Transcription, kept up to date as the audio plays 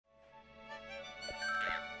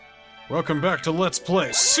Welcome back to Let's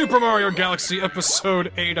Play Super Mario Galaxy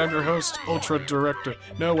Episode 8. I'm your host, Ultra Director.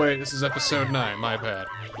 No, wait, this is Episode 9, my bad.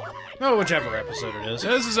 Oh, whichever episode it is.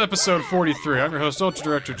 This is Episode 43. I'm your host, Ultra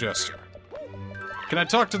Director Jester. Can I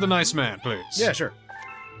talk to the nice man, please? Yeah, sure.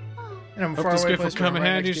 And I'm Hope this gift will come in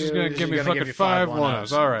handy. She's gonna give me fucking 5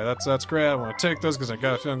 1-ups. Alright, that's great. I want to take those because I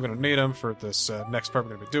got a feeling I'm gonna need them for this next part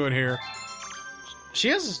we're gonna be doing here.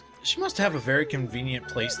 She must have a very convenient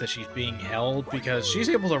place that she's being held because she's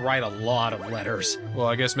able to write a lot of letters. Well,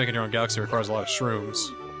 I guess making your own galaxy requires a lot of shrooms.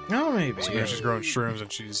 Oh, maybe. So she's growing shrooms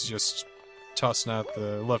and she's just tossing out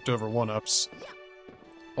the leftover 1-ups.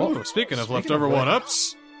 Oh, speaking of leftover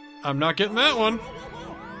 1-ups, I'm not getting that one.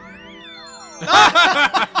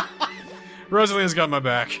 Rosaline's got my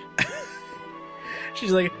back.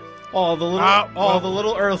 She's like, the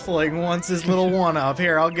little Earthling wants his little 1-up.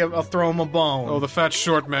 Here, I'll throw him a bone. Oh, the fat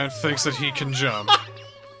short man thinks that he can jump.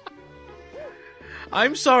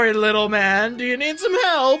 I'm sorry, little man. Do you need some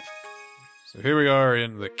help? So here we are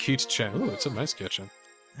in the Keat Chen. Ooh, it's a nice kitchen.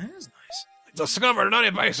 That is nice. Discovered an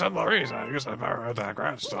unibase submarine. Use the power of the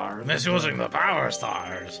Grand Star. Misusing the power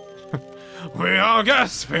stars. We are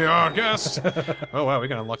guests. We are guests. Oh wow, we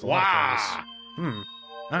can unlock a lot of things.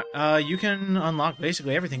 You can unlock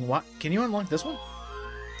basically everything. What? Can you unlock this one?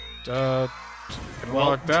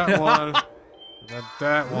 Unlock that one. And then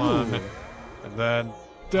that one. And then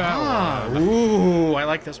that one. Ooh, I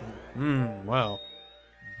like this one. Well.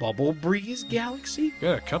 Bubble Breeze Galaxy?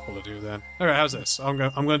 Got a couple to do then. Alright, how's this? I'm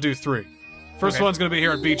gonna do 3. First one's gonna be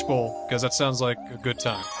here at Beach Bowl, because that sounds like a good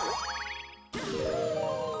time.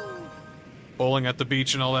 Bowling at the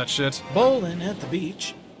beach and all that shit. Bowling at the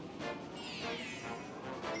beach.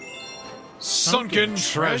 Sunken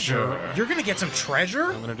treasure. You're gonna get some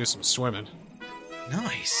treasure? I'm gonna do some swimming.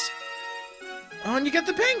 Nice. Oh, and you got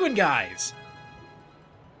the penguin guys.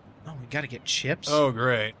 Oh, we gotta get chips. Oh,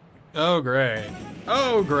 great. Oh, great.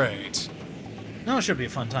 Oh, great. No, it should be a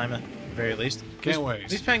fun time at the very least. Can't wait.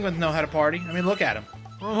 These penguins know how to party. I mean, look at them.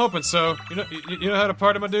 Well, I'm hoping so. You know how to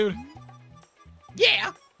party, my dude?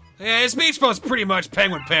 Yeah. Yeah, this beach ball's pretty much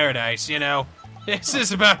penguin paradise, you know? This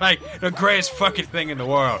is about, like, the greatest fucking thing in the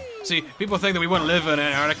world. See, people think that we wouldn't live in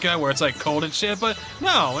Antarctica where it's, like, cold and shit, but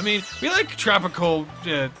no, I mean, we like tropical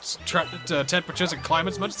temperatures and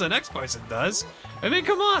climates much as the next person does. I mean,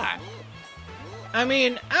 come on. I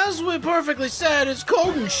mean, as we perfectly said, it's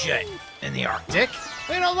cold and shit in the Arctic.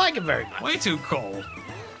 We don't like it very much. Way too cold.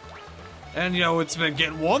 And, you know, it's been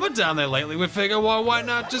getting warmer down there lately. We figure, well, why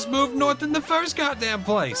not just move north in the first goddamn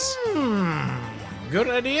place? Good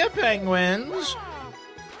idea, penguins.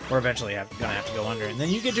 We're eventually gonna have to go under, and then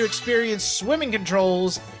you get to experience swimming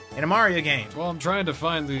controls in a Mario game. Well, I'm trying to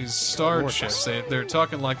find these star ships. They're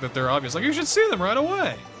talking like that they're obvious. Like, you should see them right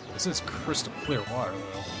away. This is crystal clear water,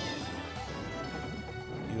 though.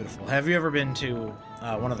 Beautiful. Have you ever been to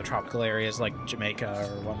one of the tropical areas like Jamaica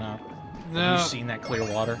or whatnot? No. Have you seen that clear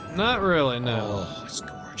water? Not really, no. Oh, it's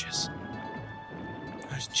gorgeous.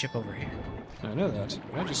 There's a chip over here. I know that.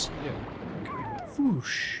 I just, yeah.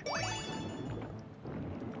 Whoosh.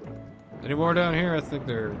 Any more down here? I think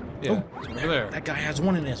they're... Yeah, over there. That guy has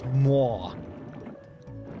one in his maw.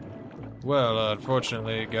 Well,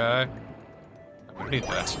 unfortunately, guy, I need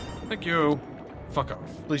that. Thank you. Fuck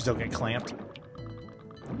off. Please don't get clamped.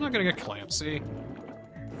 I'm not gonna get clamped, see?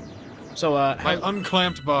 So, My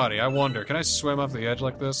unclamped body, I wonder, can I swim off the edge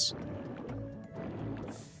like this?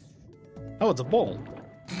 Oh, it's a bowl.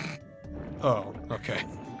 Oh, okay.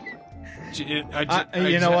 You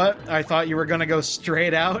know what? I thought you were gonna go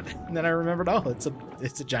straight out, and then I remembered, oh,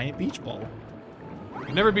 it's a giant beach bowl. You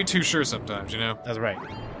can never be too sure sometimes, you know? That's right.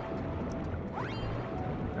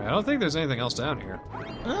 I don't think there's anything else down here.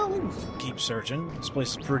 Well, we can keep searching. This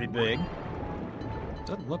place is pretty big.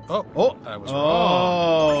 Doesn't look... Oh! I was wrong.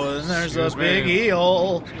 Oh, and there's a big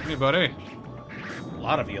eel. Excuse me, buddy. A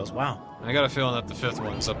lot of eels, wow. I got a feeling that the 5th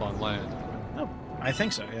one's up on land. Oh, I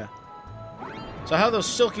think so, yeah. So how are those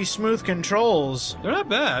silky smooth controls? They're not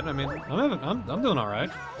bad. I mean, I'm doing all right.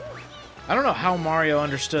 I don't know how Mario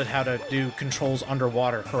understood how to do controls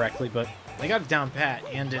underwater correctly, but they got it down pat,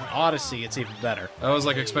 and in Odyssey, it's even better. I was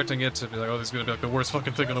like expecting it to be like, oh, this is gonna be like the worst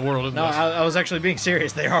fucking thing in the world, isn't it? No, I was actually being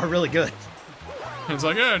serious. They are really good. It's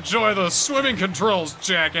like, yeah, enjoy the swimming controls,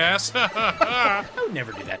 jackass. I would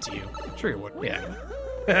never do that to you. Sure you would.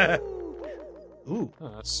 Yeah. Ooh.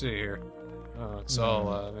 Oh, let's see here. Oh, it's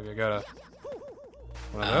all, maybe I got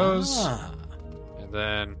one of those. And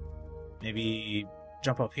then... Maybe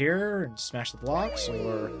jump up here and smash the blocks,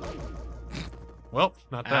 or... Well,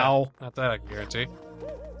 not that. Ow. Not that, I can guarantee.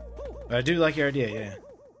 But I do like your idea, yeah.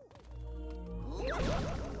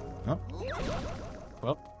 Oh.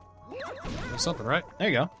 Well, There's something, right? There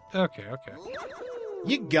you go. Okay, okay.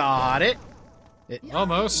 You got it.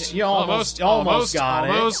 Almost. You almost got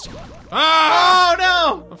it. Ah! Oh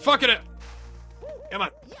no! I'm fucking it. Come on.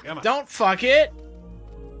 Come on. Don't fuck it.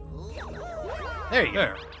 There you go.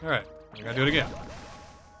 There. All right. I gotta do it again.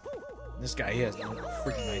 This guy, he has no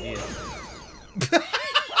freaking idea.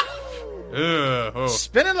 Oh.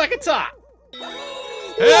 Spinning like a top.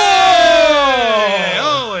 Hey!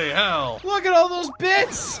 Holy hell! Look at all those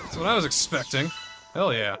bits. That's what I was expecting.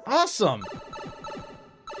 Hell yeah. Awesome.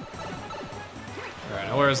 Alright,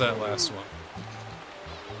 now where's that last one?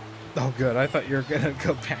 Oh, good. I thought you were gonna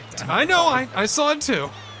go back down. I know, I saw it too.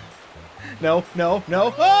 No, no,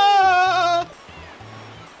 no. Ah!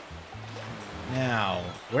 Now,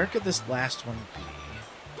 where could this last one be?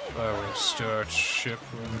 If I will start ship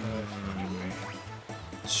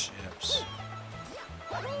Ships.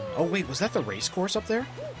 Oh, wait, was that the race course up there?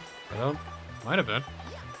 I don't. Might have been.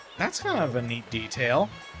 That's kind of a neat detail.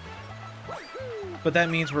 But that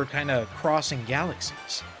means we're kind of crossing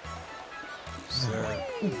galaxies. Is there...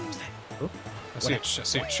 Ooh, what's that? Oh, I see a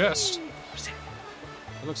chest. What's that?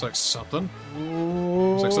 It looks like something.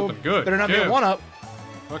 Ooh, Looks like something good. Better not be Give. a one-up.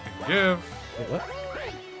 Fucking give. Wait, what?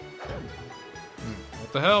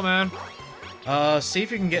 What the hell, man? See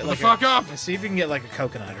if you can get What like the fuck up? See if you can get like a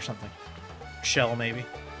coconut or something. Shell, maybe.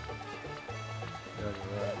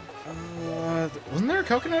 Wasn't there a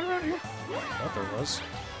coconut around here? I thought there was.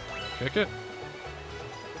 Kick it.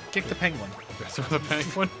 Kick the penguin. Throw the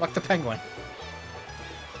penguin. Fuck the penguin.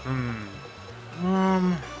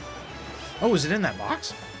 Hmm. Oh, is it in that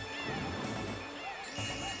box?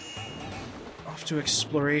 Off to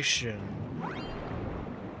exploration.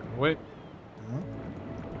 Wait.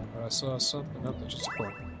 Huh? I saw something. Nope, that's just a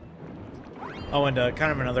point. Oh, and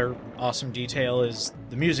kind of another awesome detail is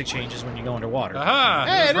the music changes when you go underwater. Aha!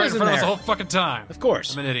 Hey, It was it right is in in front of us there. the whole fucking time. Of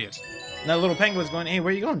course. I'm an idiot. And that little penguin's going, hey,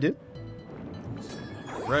 where you going, dude?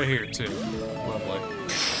 Right here, too. Lovely.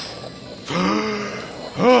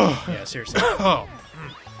 Yeah, seriously. Oh,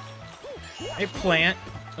 Hey, plant.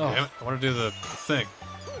 damn Oh, it. I want to do the thing.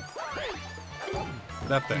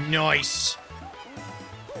 That thing. nice.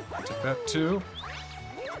 Took that, too.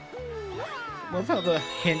 Love how the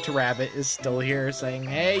hint rabbit is still here saying,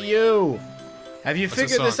 hey, you! Have you What's the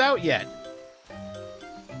figured this song? out yet?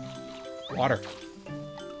 Water.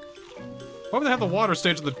 Why would they have the water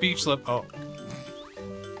stage on the beach slip? Oh.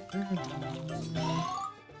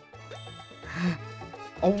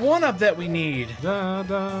 A one-up that we need. Da,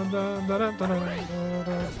 da, da, da, da, da, da,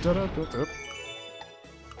 da, da, da, da.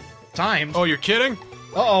 Time. Oh, you're kidding?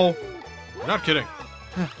 Uh-oh. You're not kidding.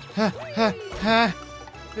 Get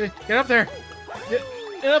up there.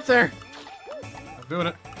 Get up there. I'm doing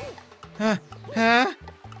it.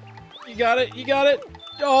 You got it. You got it.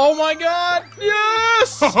 Oh my god.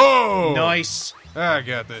 Yes! Ho-ho! Nice. I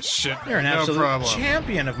got this shit. You're an no absolute problem.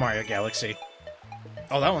 champion of Mario Galaxy.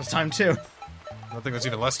 Oh, that one's timed too. I think that's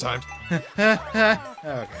even less time. Okay.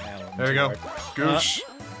 There you go. Goosh.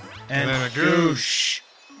 And then a goosh.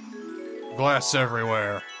 Glass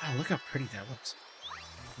everywhere. Oh, look how pretty that looks.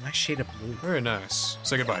 Nice shade of blue. Very nice.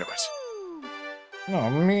 Say goodbye to it. Oh,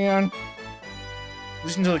 man.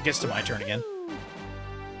 Just until it gets to my turn again.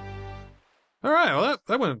 Alright, well,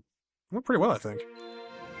 that went pretty well, I think.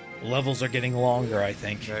 Levels are getting longer, I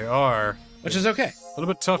think. They are. Which is okay. A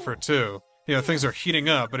little bit tougher, too. You know, things are heating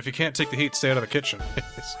up, but if you can't take the heat, stay out of the kitchen.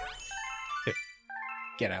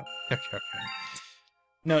 Get out. Okay, okay.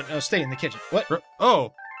 No, stay in the kitchen. What?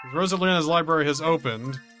 Oh! Rosalina's library has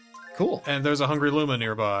opened, Cool. and there's a Hungry Luma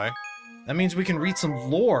nearby. That means we can read some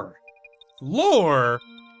lore. Lore?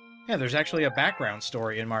 Yeah, there's actually a background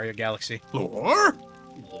story in Mario Galaxy. Lore?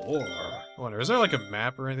 Lore. I wonder, is there like a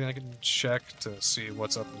map or anything I can check to see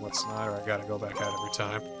what's up and what's not, or I gotta go back out every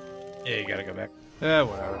time? Yeah, you gotta go back. Yeah,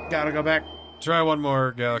 whatever. Gotta go back. Try one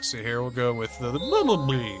more galaxy here. We'll go with the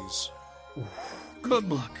Bumblebees.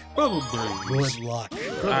 Bumblebees. luck.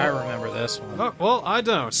 I remember this one. Oh, well, I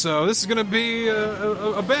don't. So this is gonna be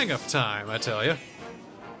a bang-up time, I tell you.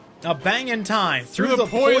 A banging time Through the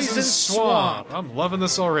poison swamp. I'm loving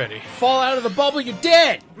this already. Fall out of the bubble, you're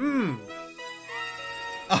dead. Mmm.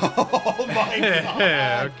 Oh my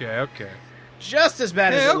Yeah, okay. Just as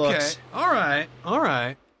bad as Hey, it okay. looks. Alright.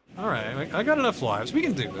 I got enough lives. We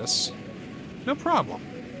can do this. No problem.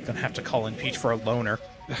 Gonna have to call in Peach for a loner.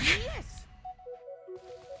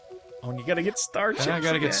 Oh, and you gotta get starships. I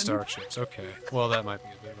gotta again. get starships. Okay. Well, that might be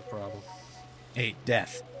a bit of a problem. Hey,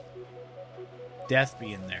 death. Death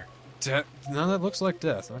be in there. No, that looks like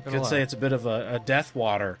death. Not gonna Could lie. say it's a bit of a death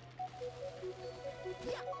water.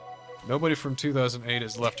 Nobody from 2008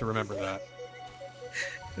 is left to remember that.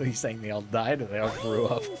 Are you saying they all died or they all grew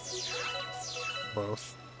up?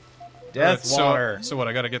 Both. Death Alright, water. So what?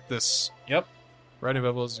 I gotta get this. Yep. Writing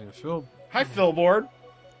bubbles. Fill. Hi, Philboard.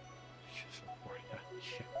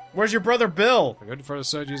 Where's your brother Bill? I go to the further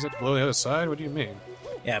side. Use that to blow the other side. What do you mean?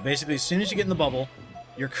 Yeah, basically, as soon as you get in the bubble,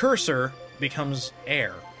 your cursor becomes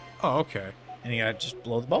air, Oh, okay. and you gotta just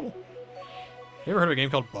blow the bubble. You ever heard of a game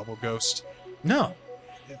called Bubble Ghost? No.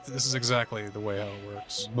 This is exactly the way how it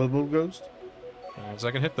works. Bubble ghost? So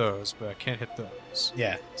I can hit those, but I can't hit those.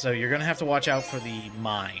 Yeah, so you're gonna have to watch out for the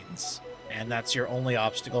mines, and that's your only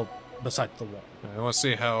obstacle besides the wall. I want to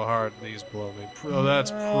see how hard these blow me. Oh,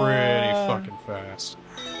 that's pretty fucking fast.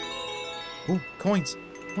 Ooh, coins.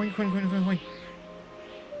 Coin.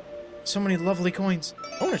 So many lovely coins.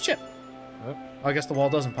 Oh, and a chip. Oh. I guess the wall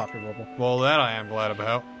doesn't pop your bubble. Well, that I am glad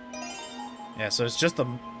about. Yeah, so it's just the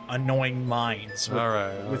annoying mines with,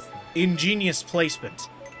 Alright. with ingenious placement.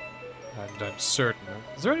 I'm certain.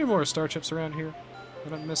 Is there any more star chips around here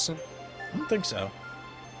that I'm missing? I don't think so.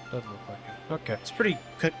 Doesn't look like it. Okay. It's a pretty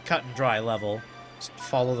cut and dry level. Just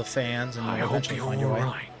follow the fans and you'll eventually find your way.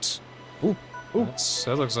 right. Ooh.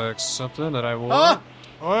 That looks like something that I will... Ah!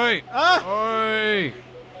 Oi! Ah! Oi!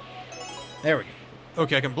 There we go.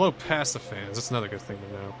 Okay, I can blow past the fans. That's another good thing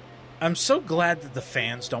to know. I'm so glad that the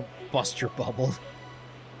fans don't bust your bubble.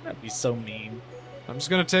 That'd be so mean. I'm just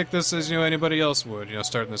gonna take this as, anybody else would,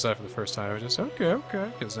 starting this out for the first time. I just, okay.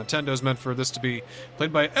 Because Nintendo's meant for this to be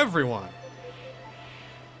played by everyone.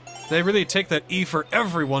 They really take that E for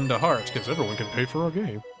everyone to heart, because everyone can pay for a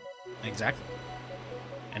game. Exactly.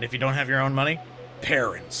 And if you don't have your own money,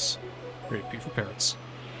 parents. Great P for parents.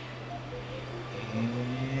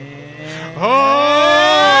 And... Oh!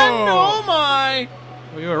 Oh my!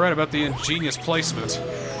 Well, you were right about the ingenious placement.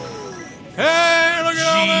 Hey, look at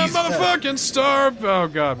all that motherfucking star... Oh,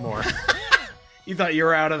 God, more. You thought you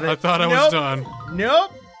were out of it. I thought I was done.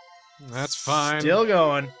 Nope. That's fine. Still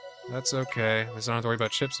going. That's okay. At least I don't have to worry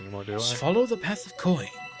about chips anymore, do I? Just follow the path of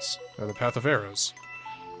coins. Or the path of arrows.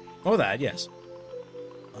 Oh, that, yes.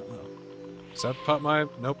 Does that pop my...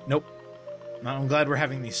 Nope. Nope. I'm glad we're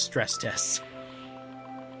having these stress tests.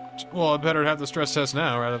 Well, I better have the stress test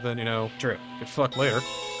now rather than, True. get fucked later.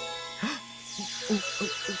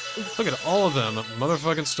 Look at all of them,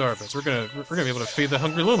 motherfucking starbits. We're gonna be able to feed the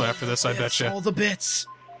hungry Luma after this, I Yes, betcha. all the bits.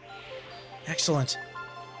 Excellent.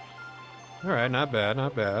 Alright, not bad,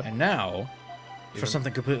 not bad. And now, for Even-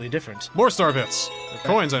 something completely different. More starbits!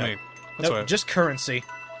 Coins, I no. mean. That's Nope, what just currency.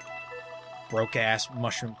 Broke-ass,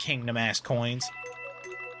 Mushroom Kingdom-ass coins.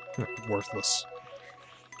 worthless.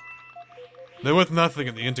 They're worth nothing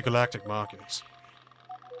in the intergalactic markets.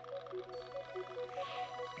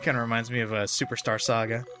 Kind of reminds me of a Superstar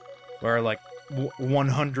Saga, where,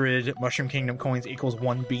 100 Mushroom Kingdom coins equals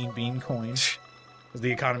 1 Bean coin. Because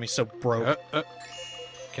the economy's so broke.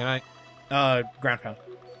 Can I? Ground pound.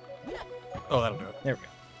 Oh, that'll do it. There we go.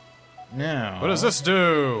 Now... What does this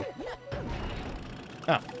do?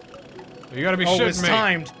 Oh. You gotta be Oh, shitting it's me.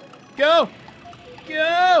 timed. Go!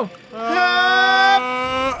 Go!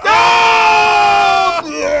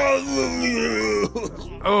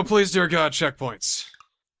 Oh, please, dear God, checkpoints.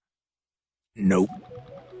 Nope.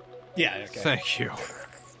 Yeah, okay. Thank you.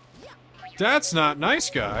 That's not nice,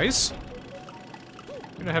 guys.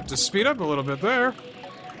 Gonna have to speed up a little bit there.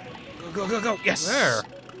 Go! Yes! There.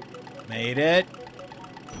 Made it.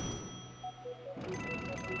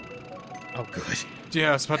 Oh, good.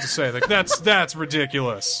 Yeah, I was about to say, that's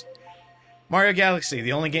ridiculous. Mario Galaxy,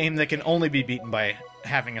 the only game that can only be beaten by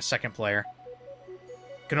having a second player.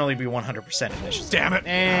 Can only be 100% initially. Damn it!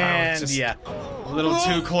 And, it's just yeah. a little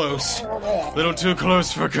too close. A little too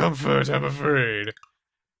close for comfort, I'm afraid.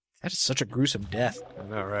 That is such a gruesome death. I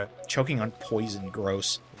know, right? Choking on poison,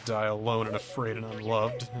 gross. Die alone and afraid and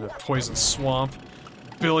unloved in a poison swamp,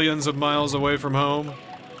 billions of miles away from home.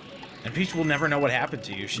 And Peach will never know what happened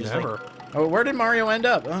to you. She's Never. like, oh, where did Mario end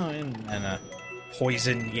up? Oh, in a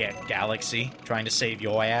poison, galaxy, trying to save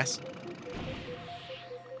your ass.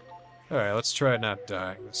 Alright, let's try not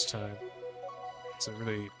dying this time. It's a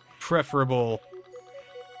really preferable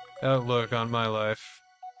outlook on my life,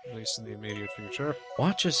 at least in the immediate future.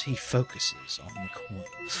 Watch as he focuses on the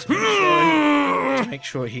coins. To make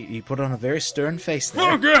sure he put on a very stern face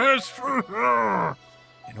there. Focus!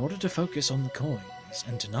 In order to focus on the coins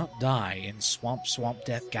and to not die in Swamp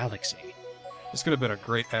Death Galaxy. This could have been a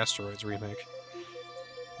great Asteroids remake.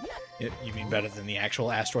 You mean better than the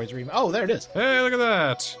actual Asteroids remake? Oh, there it is. Hey, look at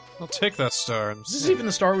that! I'll take that star. Is this even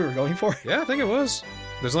the star we were going for? Yeah, I think it was.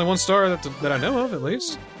 There's only one star that I know of, at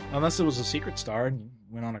least. Unless it was a secret star and you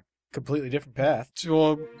went on a completely different path.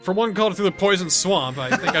 Well, for one called through the poison swamp,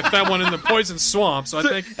 I think I found one in the poison swamp, so I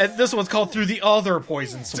think... And this one's called Through the Other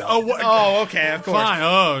Poison Swamp. Oh, what? Oh, okay, of course. Fine,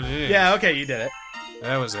 oh, geez. Yeah, okay, you did it.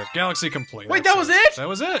 That was it. Galaxy complete. Wait, That's that was it? That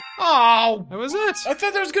was it. Oh! That was it. I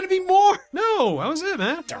thought there was gonna be more! No, that was it,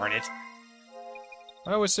 man. Darn it.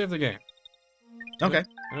 I always save the game. Okay.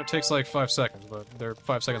 And it takes like 5 seconds, but they're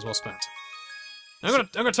 5 seconds well spent. I'm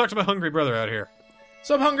gonna talk to my hungry brother out here.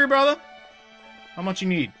 Sup, hungry brother? How much you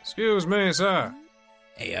need? Excuse me, sir.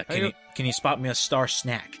 Hey, Hey, can you spot me a star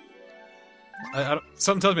snack?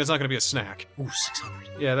 Something tells me it's not gonna be a snack. Ooh,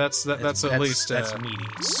 600. Yeah, that's at least that's meaty.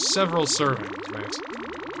 several servings, mate.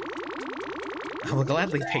 I will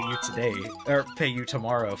gladly pay you today, or pay you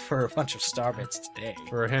tomorrow for a bunch of star bits today.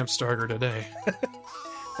 For a ham starter today.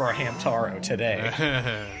 For a ham taro today.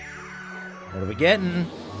 What are we getting?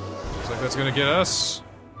 Looks like that's gonna get us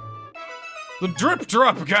the Drip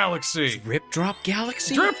Drop Galaxy. Drip Drop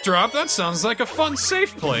Galaxy? Drip Drop? That sounds like a fun,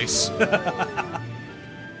 safe place.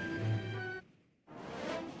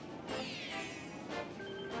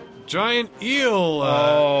 Giant eel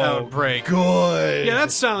outbreak. Good. Yeah,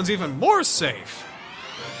 that sounds even more safe.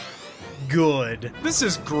 Good. This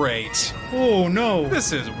is great. Oh no.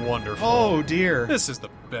 This is wonderful. Oh dear. This is the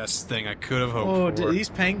best thing I could have hoped Oh, for. these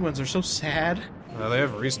penguins are so sad. They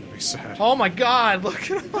have reason to be sad. Oh my god, look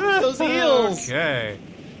at those eels. Okay.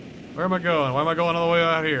 Where am I going? Why am I going all the way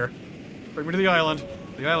out here? Bring me to the island.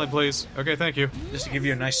 The island, please. Okay, thank you. Just to give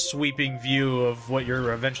you a nice sweeping view of what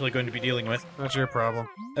you're eventually going to be dealing with. That's your problem.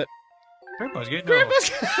 Grandpa's getting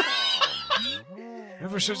Grandpa's-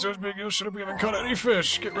 Ever since those big eels should have even caught any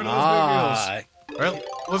fish. Get rid of those Ah, big eels. Alright,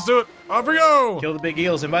 let's do it. Off we go! kill the big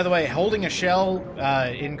eels. And by the way, holding a shell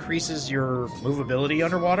increases your movability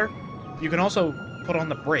underwater. You can also put on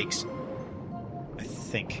the brakes. I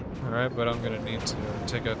think. Alright, but I'm gonna need to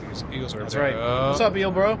take out these eels right That's there. right. What's up,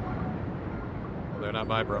 eel bro? Well, they're not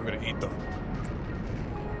my bro. I'm gonna eat them.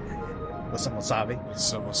 With some wasabi. With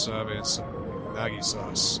some wasabi and some nagi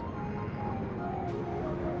sauce.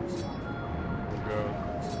 Go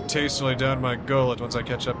tastily down my gullet once I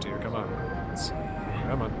catch up to you. Come on. Let's see.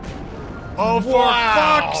 Come on. Oh, for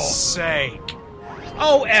Wow. fuck's sake!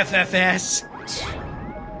 Oh, FFS!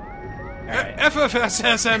 Alright.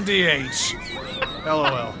 FFSSMDH.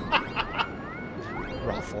 LOL.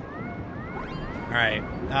 Raffle. Alright.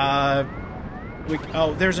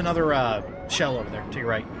 Oh, there's another shell over there to your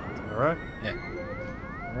right. Alright. Yeah.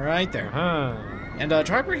 Right there. Huh. And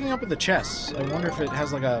try breaking open the chests. I wonder if it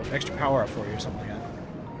has like a extra power up for you or something like that.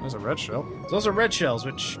 There's a red shell. Those are red shells,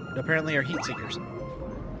 which apparently are heat seekers.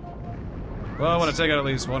 Well, I want to take out at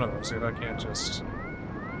least one of them, see if I can't just...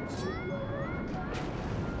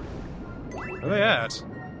 Where are they at?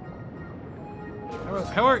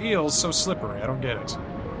 How are eels so slippery? I don't get it.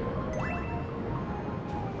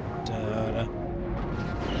 Da-da.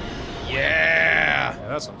 Yeah! Yeah! Yeah,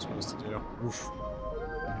 that's what I'm supposed to do. Oof.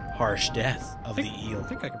 Harsh death of the I eel.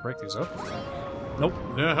 think I can break these open. Nope.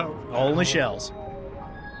 No. Only shells.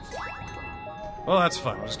 Well, that's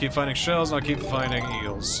fine. I'll just keep finding shells and I'll keep finding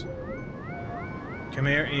eels. Come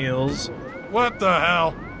here, eels. What the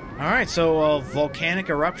hell? Alright, so volcanic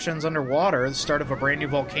eruptions underwater, the start of a brand new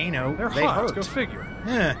volcano. They're they hot. hurt. Let's go figure.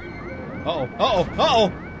 Yeah. Uh-oh. Uh-oh.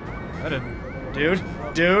 Uh-oh! I didn't... Dude.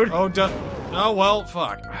 Dude. Oh, oh well,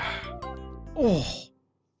 fuck. Oh.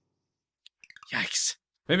 Yikes.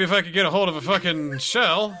 Maybe if I could get a hold of a fucking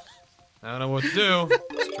shell. I don't know what to do.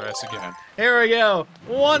 Let's try this again. Here we go.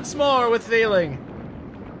 Once more with feeling.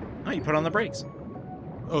 Oh, you put on the brakes.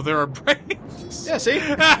 Oh, there are brakes. Yeah, see?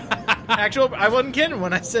 Actual, I wasn't kidding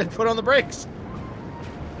when I said put on the brakes.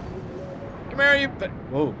 Come here, you.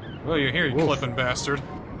 Whoa. Well, you're here, you Oof. clipping bastard.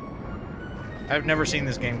 I've never seen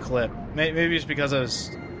this game clip. Maybe it's because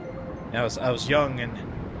I was young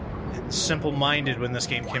and simple-minded when this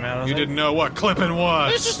game came out. I was You like, didn't know what clipping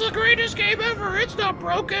was. This is the greatest game ever. It's not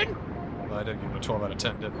broken. Well, I did give it a 12 out of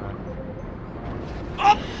 10, didn't I?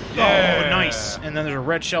 Oh, Yeah. oh, nice. And then there's a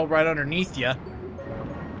red shell right underneath you.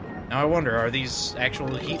 Now I wonder, are these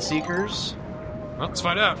actual heat seekers? Well, let's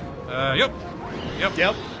find out. Yep. Yep.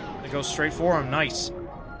 Yep. They go straight for them. Nice.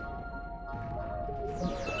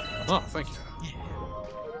 Oh, thank you.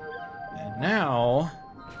 And now,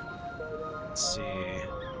 let's see.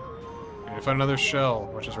 I need to find another shell,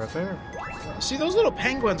 which is right there. See, those little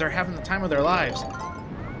penguins are having the time of their lives.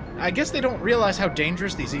 I guess they don't realize how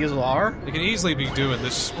dangerous these eels are. They can easily be doing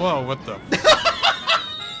this. Whoa, what the?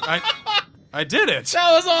 I did it!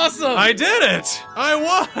 That was awesome! I did it! I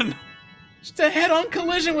won! Just a head-on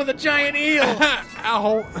collision with a giant eel!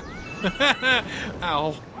 Ow.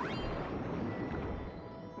 Ow.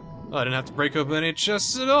 Well, I didn't have to break open any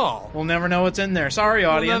chests at all. We'll never know what's in there. Sorry,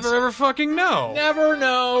 We'll audience. never ever fucking know. Never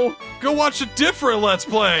know. Go watch a different Let's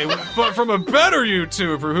Play, but from a better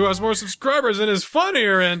YouTuber who has more subscribers and is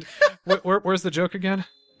funnier and... where's the joke again?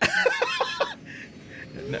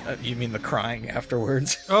 You mean the crying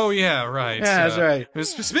afterwards? Oh, yeah, right. Yeah, that's right.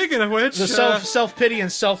 Speaking of which... The self-pity and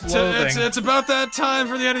self-loathing. It's about that time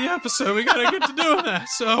for the end of the episode. We gotta get to doing that,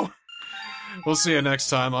 so... We'll see you next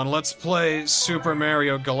time on Let's Play Super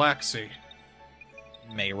Mario Galaxy.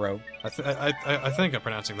 Mayro. I think I'm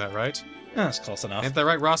pronouncing that right. That's close enough. Ain't that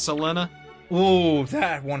right, Rosalina? Ooh,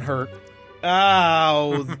 that one hurt.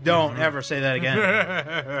 Oh, don't ever say that again.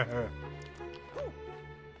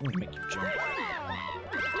 Let me make you jump.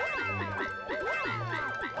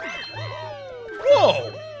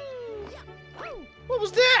 Whoa! What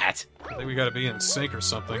was that? I think we gotta be in sync or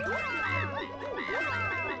something.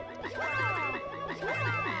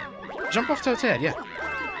 Jump off Toad's head, yeah.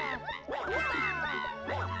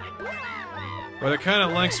 We're the kind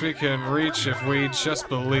of lengths we can reach if we just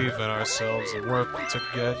believe in ourselves and work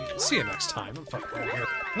together. See you next time. I'm fucking out of here.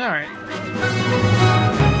 Alright.